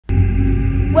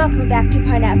Welcome back to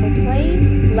Pineapple Plays.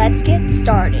 Let's get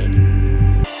started.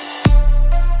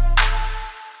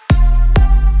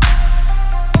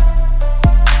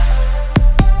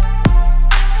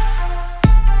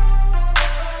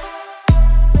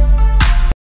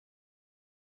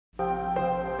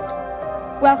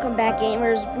 Welcome back,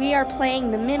 gamers. We are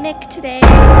playing the Mimic today.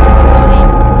 It's loading.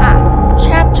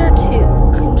 Chapter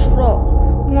 2, Control.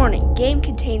 Warning, game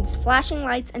contains flashing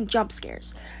lights and jump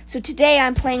scares. So today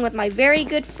I'm playing with my very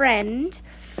good friend.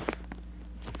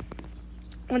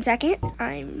 One second,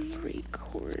 I'm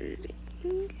recording.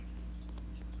 Okay,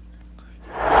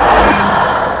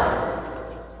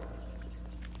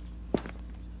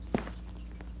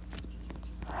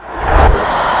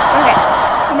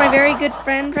 so my very good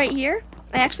friend right here.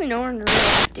 I actually know her in real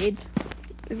life, dude.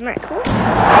 Isn't that cool?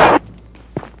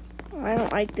 Oh, I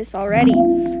don't like this already.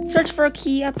 Search for a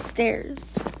key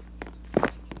upstairs.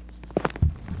 What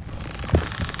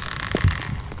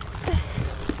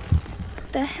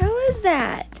the hell is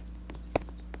that?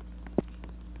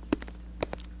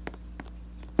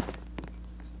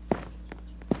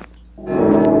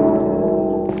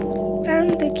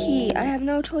 Found the key. I have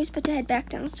no choice but to head back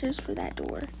downstairs for that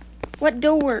door. What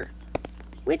door?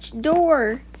 Which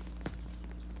door?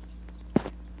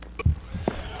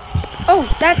 Oh,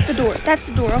 that's the door. That's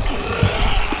the door. Okay.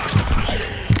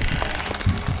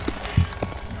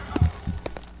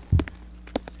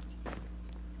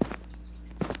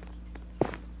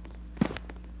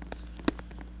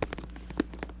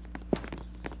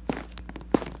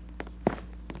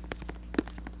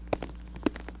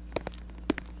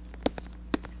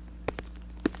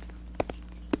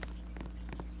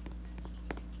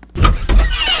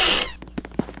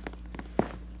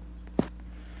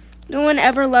 No one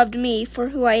ever loved me for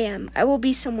who I am. I will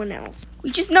be someone else. We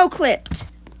just no-clipped.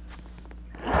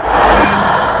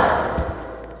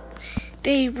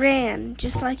 They ran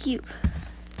just like you.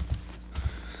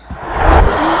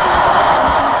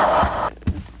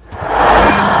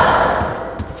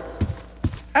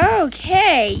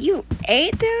 Okay, you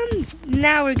ate them?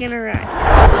 Now we're gonna run.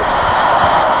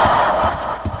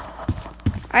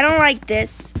 I don't like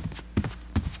this.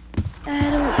 I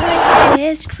don't like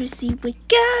this, Chrissy, wake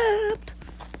up.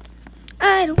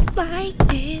 I don't like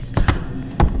this.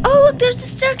 Oh, look, there's the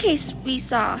staircase we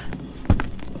saw.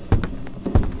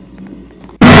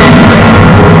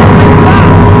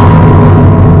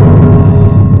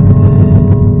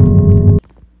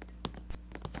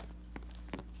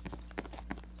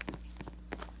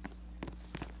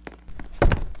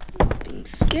 Nothing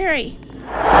scary.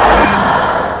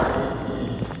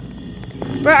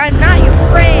 Bro, I'm not your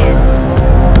friend.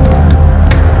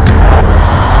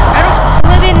 I don't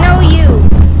flippin' know you.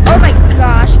 Oh my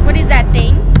gosh, what is that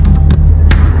thing?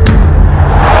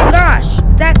 Oh gosh,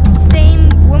 is that same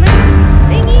woman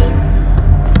thingy?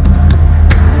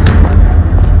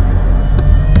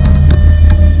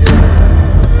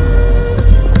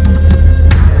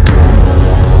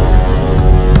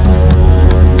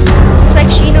 Looks like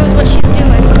she knows what she's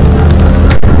doing.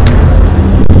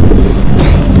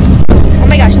 Oh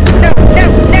my gosh, no, no,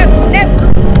 no, no.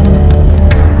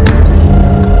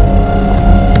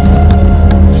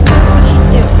 She knows what she's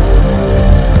doing.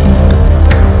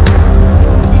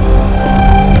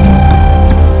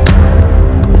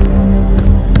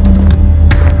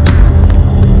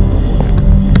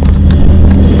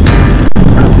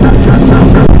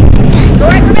 Go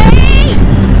away from me!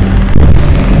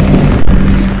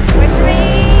 Away from me!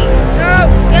 Go,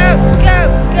 go, go,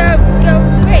 go, go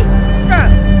away from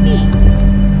me!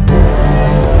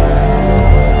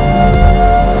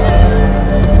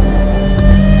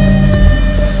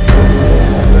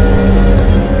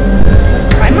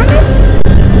 Climb on this?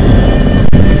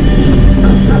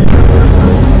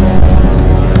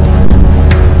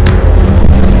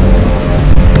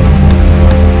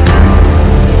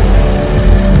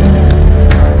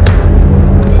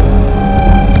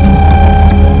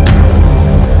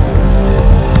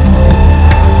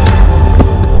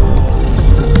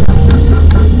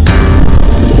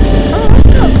 Oh, this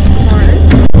girl's smart.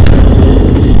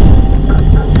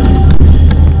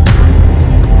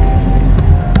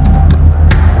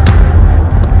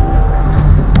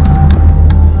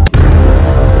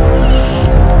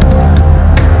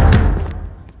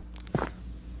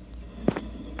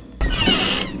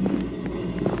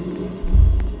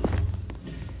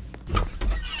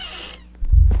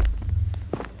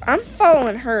 I'm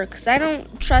following her because I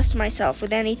don't trust myself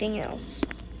with anything else.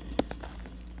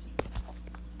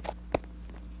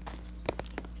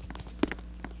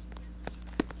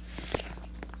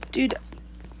 Dude.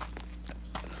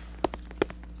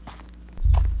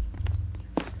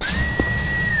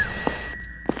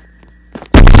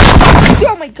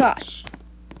 my gosh.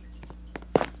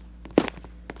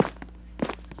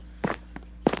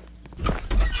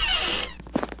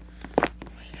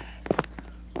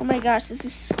 Oh my gosh, this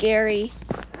is scary.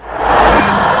 I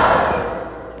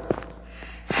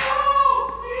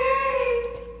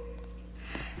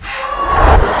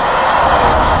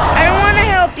don't want to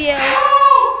help you.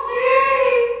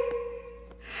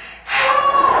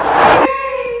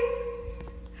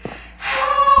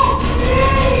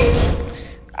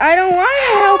 I don't want to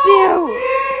help you.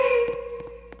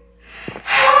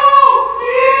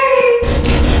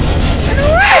 I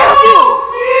don't want to help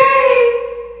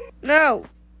you. No.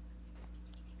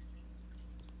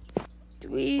 Do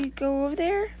we go over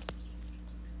there?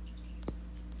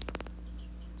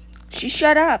 She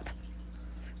shut up.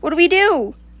 What do we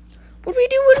do? What do we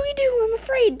do? What do we do? I'm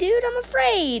afraid, dude. I'm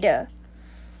afraid.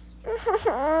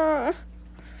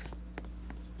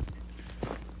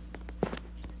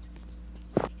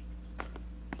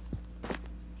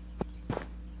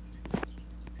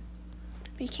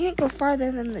 We can't go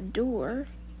farther than the door.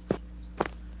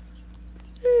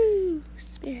 Ooh,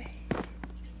 spirit.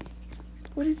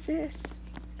 What is this?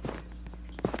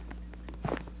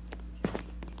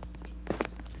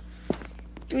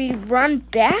 Do we run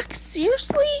back?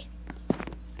 Seriously?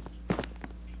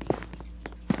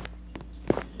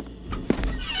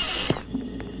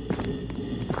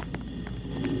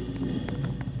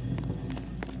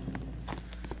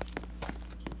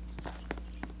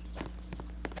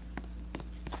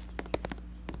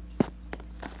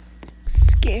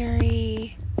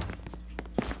 Scary.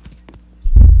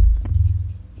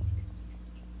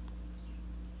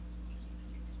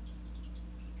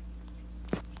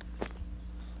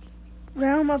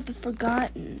 Realm of the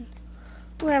Forgotten.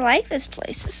 Oh, I like this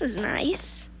place. This is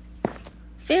nice.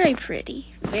 Very pretty.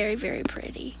 Very, very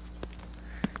pretty.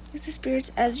 Use the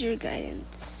spirits as your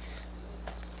guidance.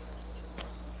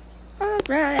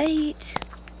 Alright.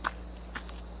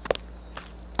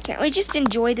 Can't we just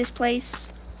enjoy this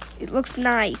place? It looks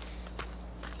nice.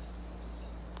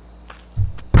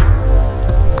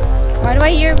 Why do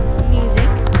I hear music?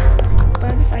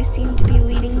 But if I seem to be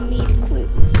leading me to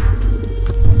clues.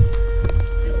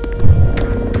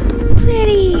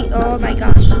 Pretty. Oh my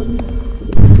gosh.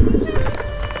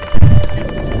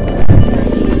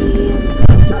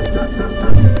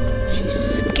 She's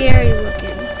scary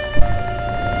looking.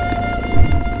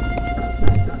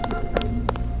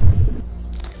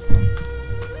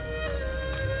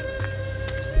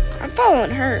 I'm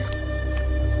following her.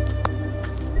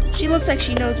 She looks like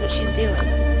she knows what she's doing.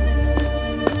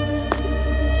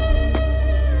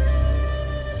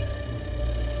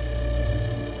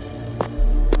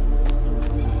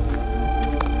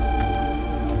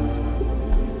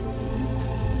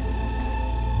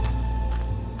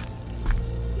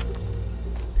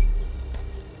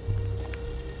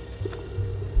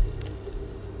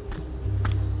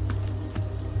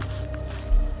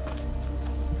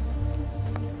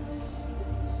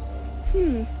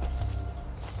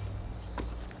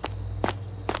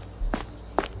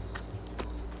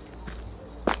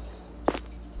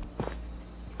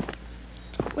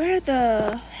 Where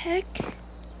the heck?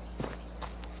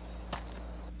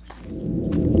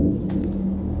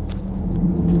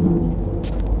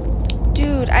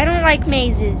 Dude, I don't like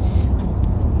mazes.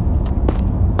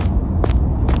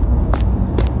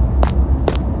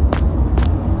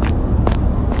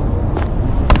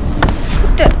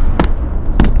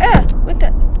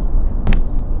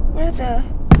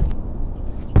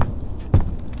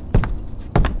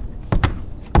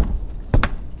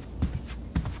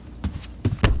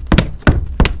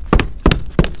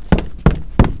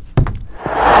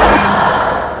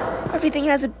 Everything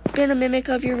has been a mimic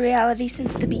of your reality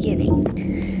since the beginning.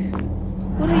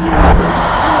 What are you doing?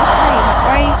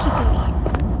 Why are you keeping me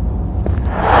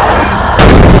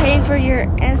here? Paying for your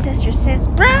ancestors' sins.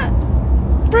 Bruh!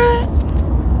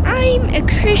 I'm a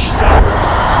Christian.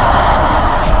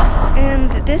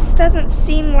 And this doesn't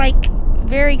seem like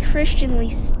very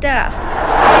Christianly stuff.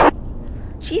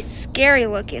 She's scary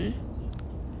looking.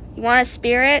 You want a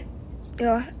spirit?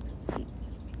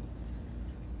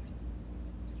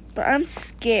 But I'm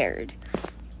scared.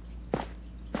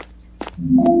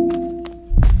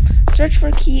 Search for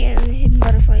a key and a hidden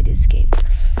butterfly to escape.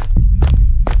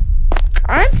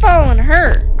 I'm following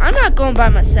her. I'm not going by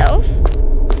myself.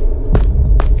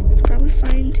 I'll probably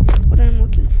find what I'm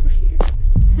looking for here.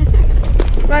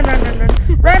 Run.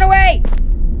 Run away!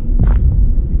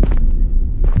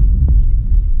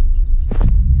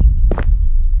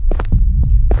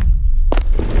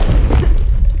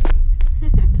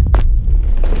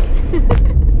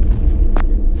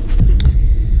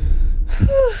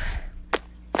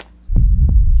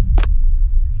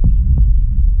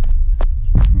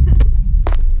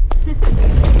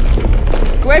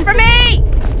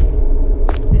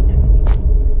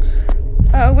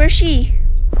 she?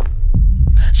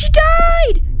 She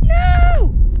died!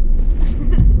 No!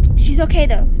 She's okay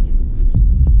though.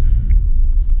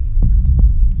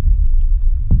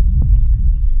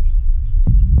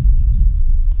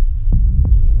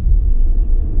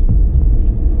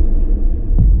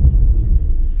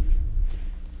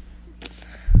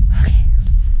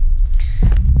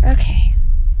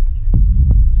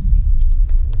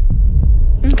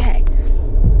 Okay.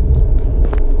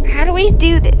 How do we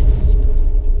do this?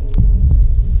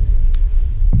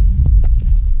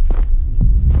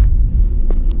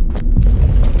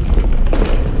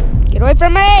 Get away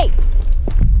from me!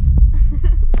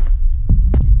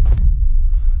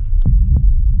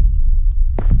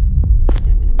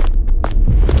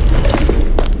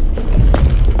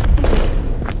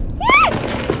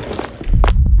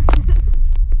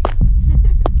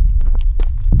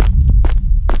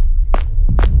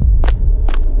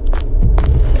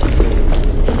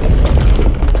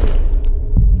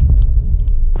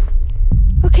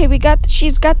 Okay,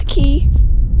 she's got the key.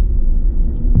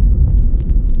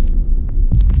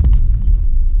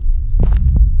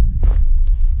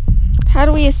 How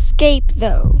do we escape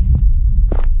though?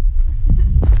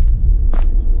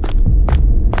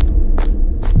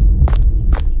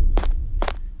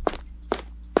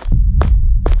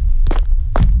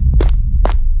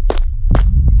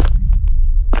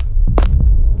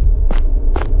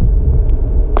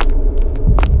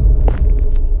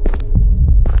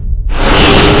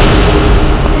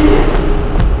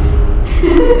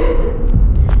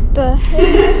 The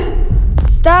hell?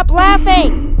 Stop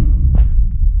laughing!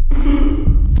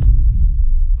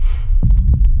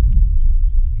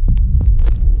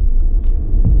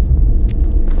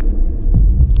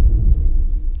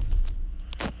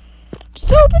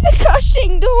 Just open the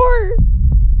gushing door!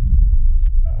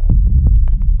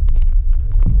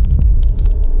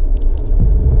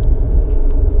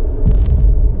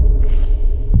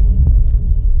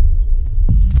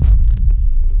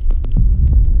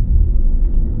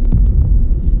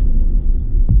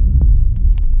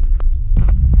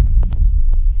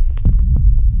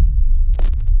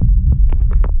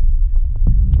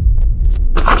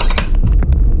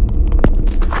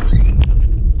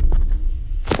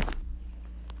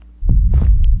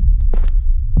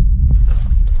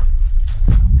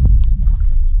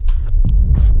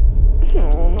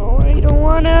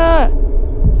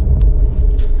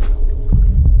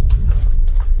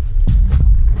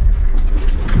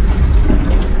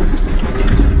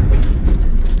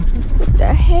 What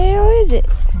the hell is it?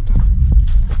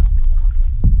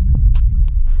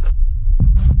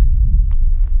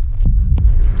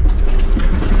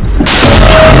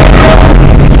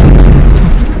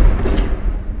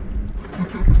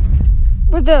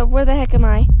 Where the heck am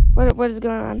I? What is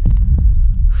going on?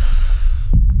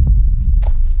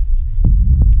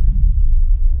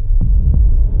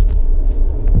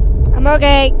 I'm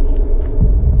okay.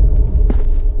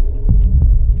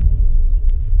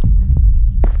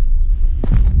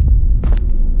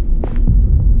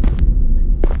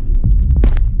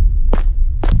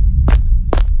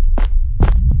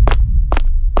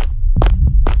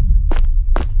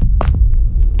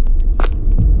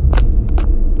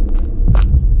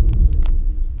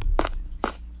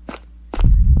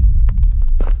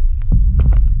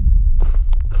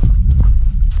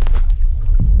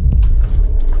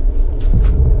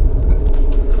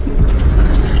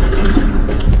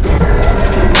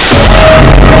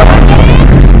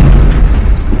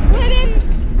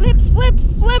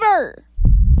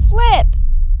 Flip!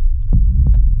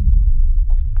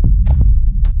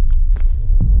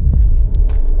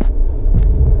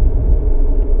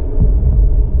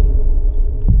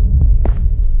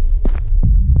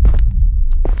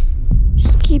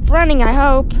 Just keep running, I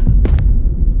hope.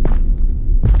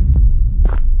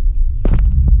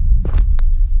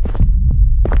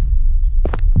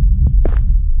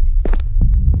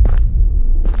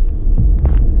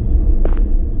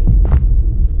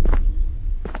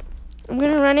 I'm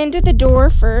gonna run into the door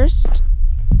first.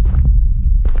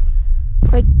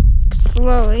 Like,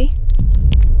 slowly.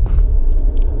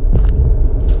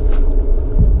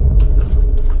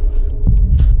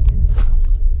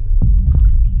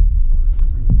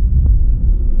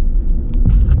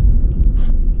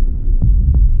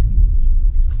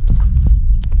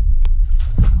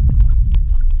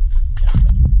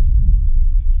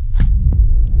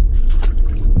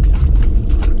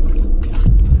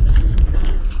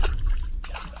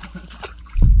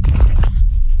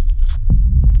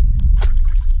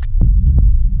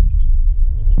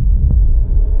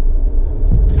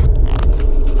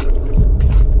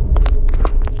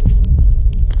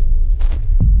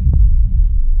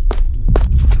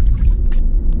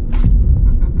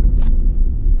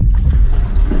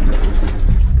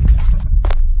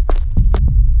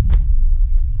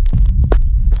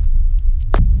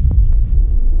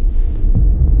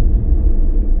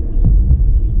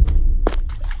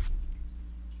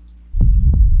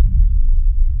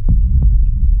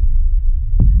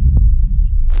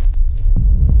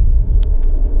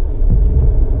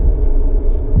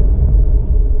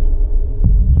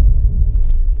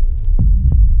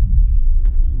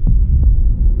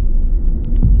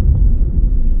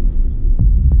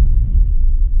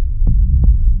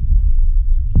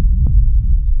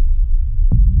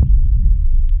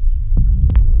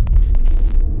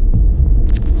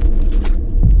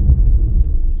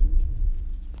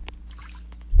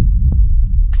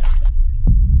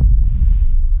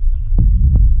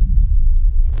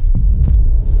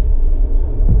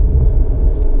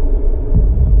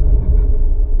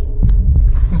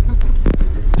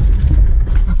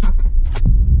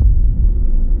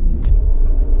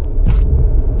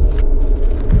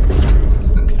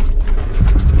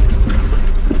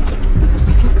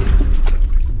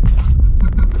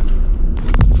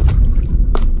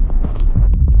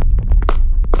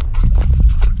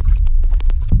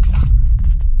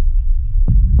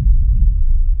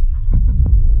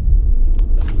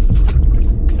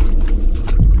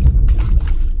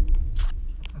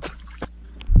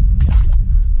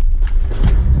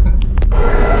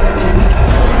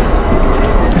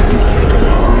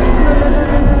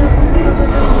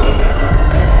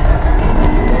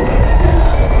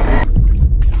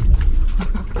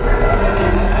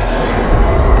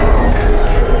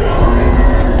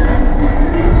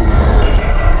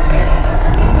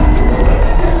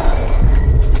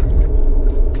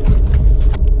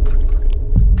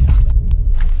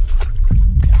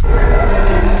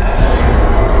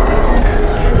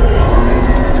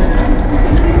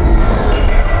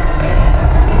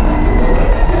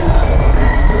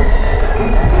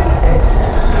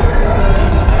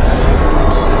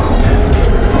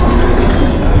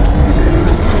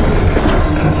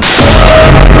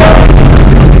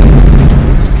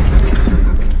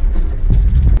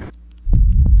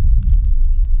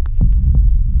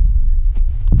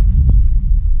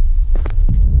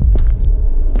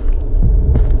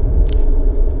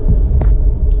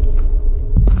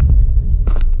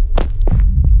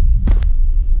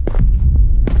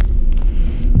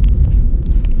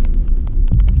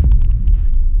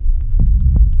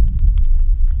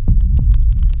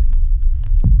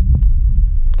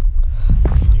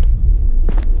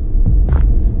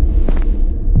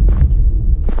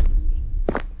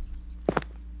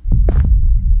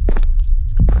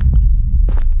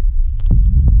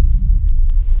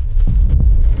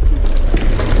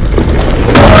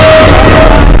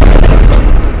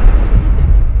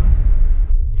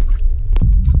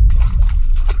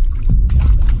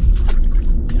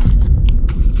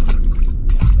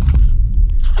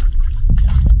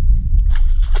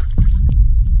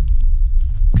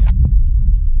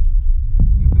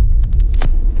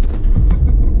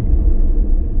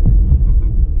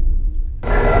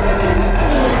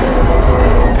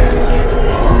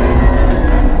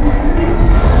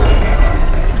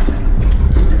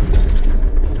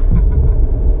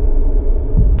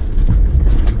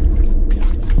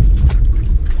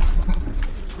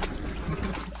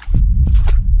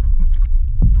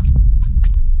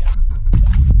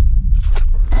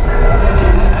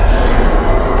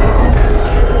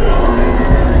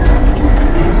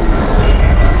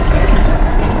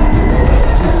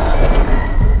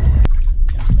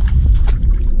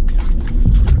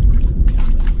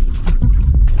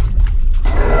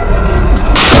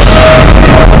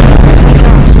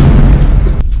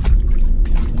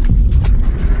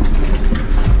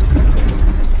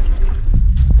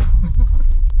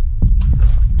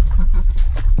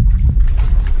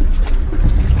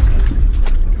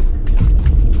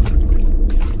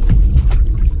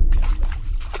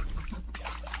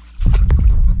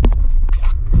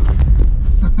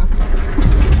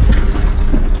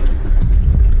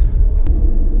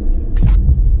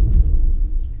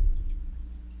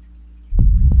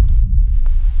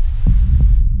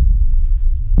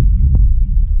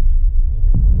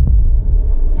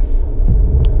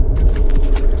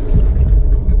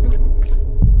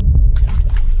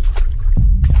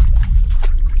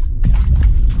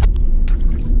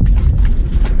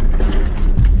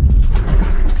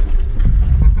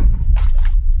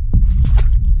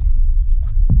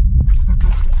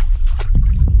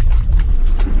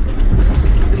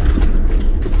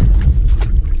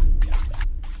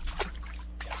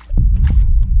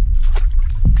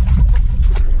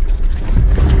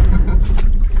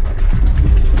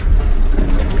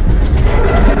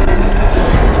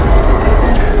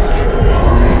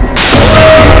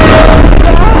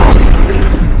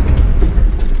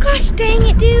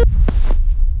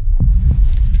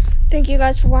 Thank you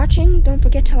guys for watching. Don't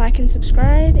forget to like and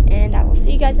subscribe, and I will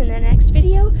see you guys in the next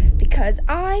video because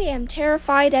I am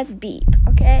terrified as Beep,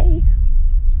 okay?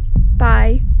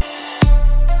 Bye.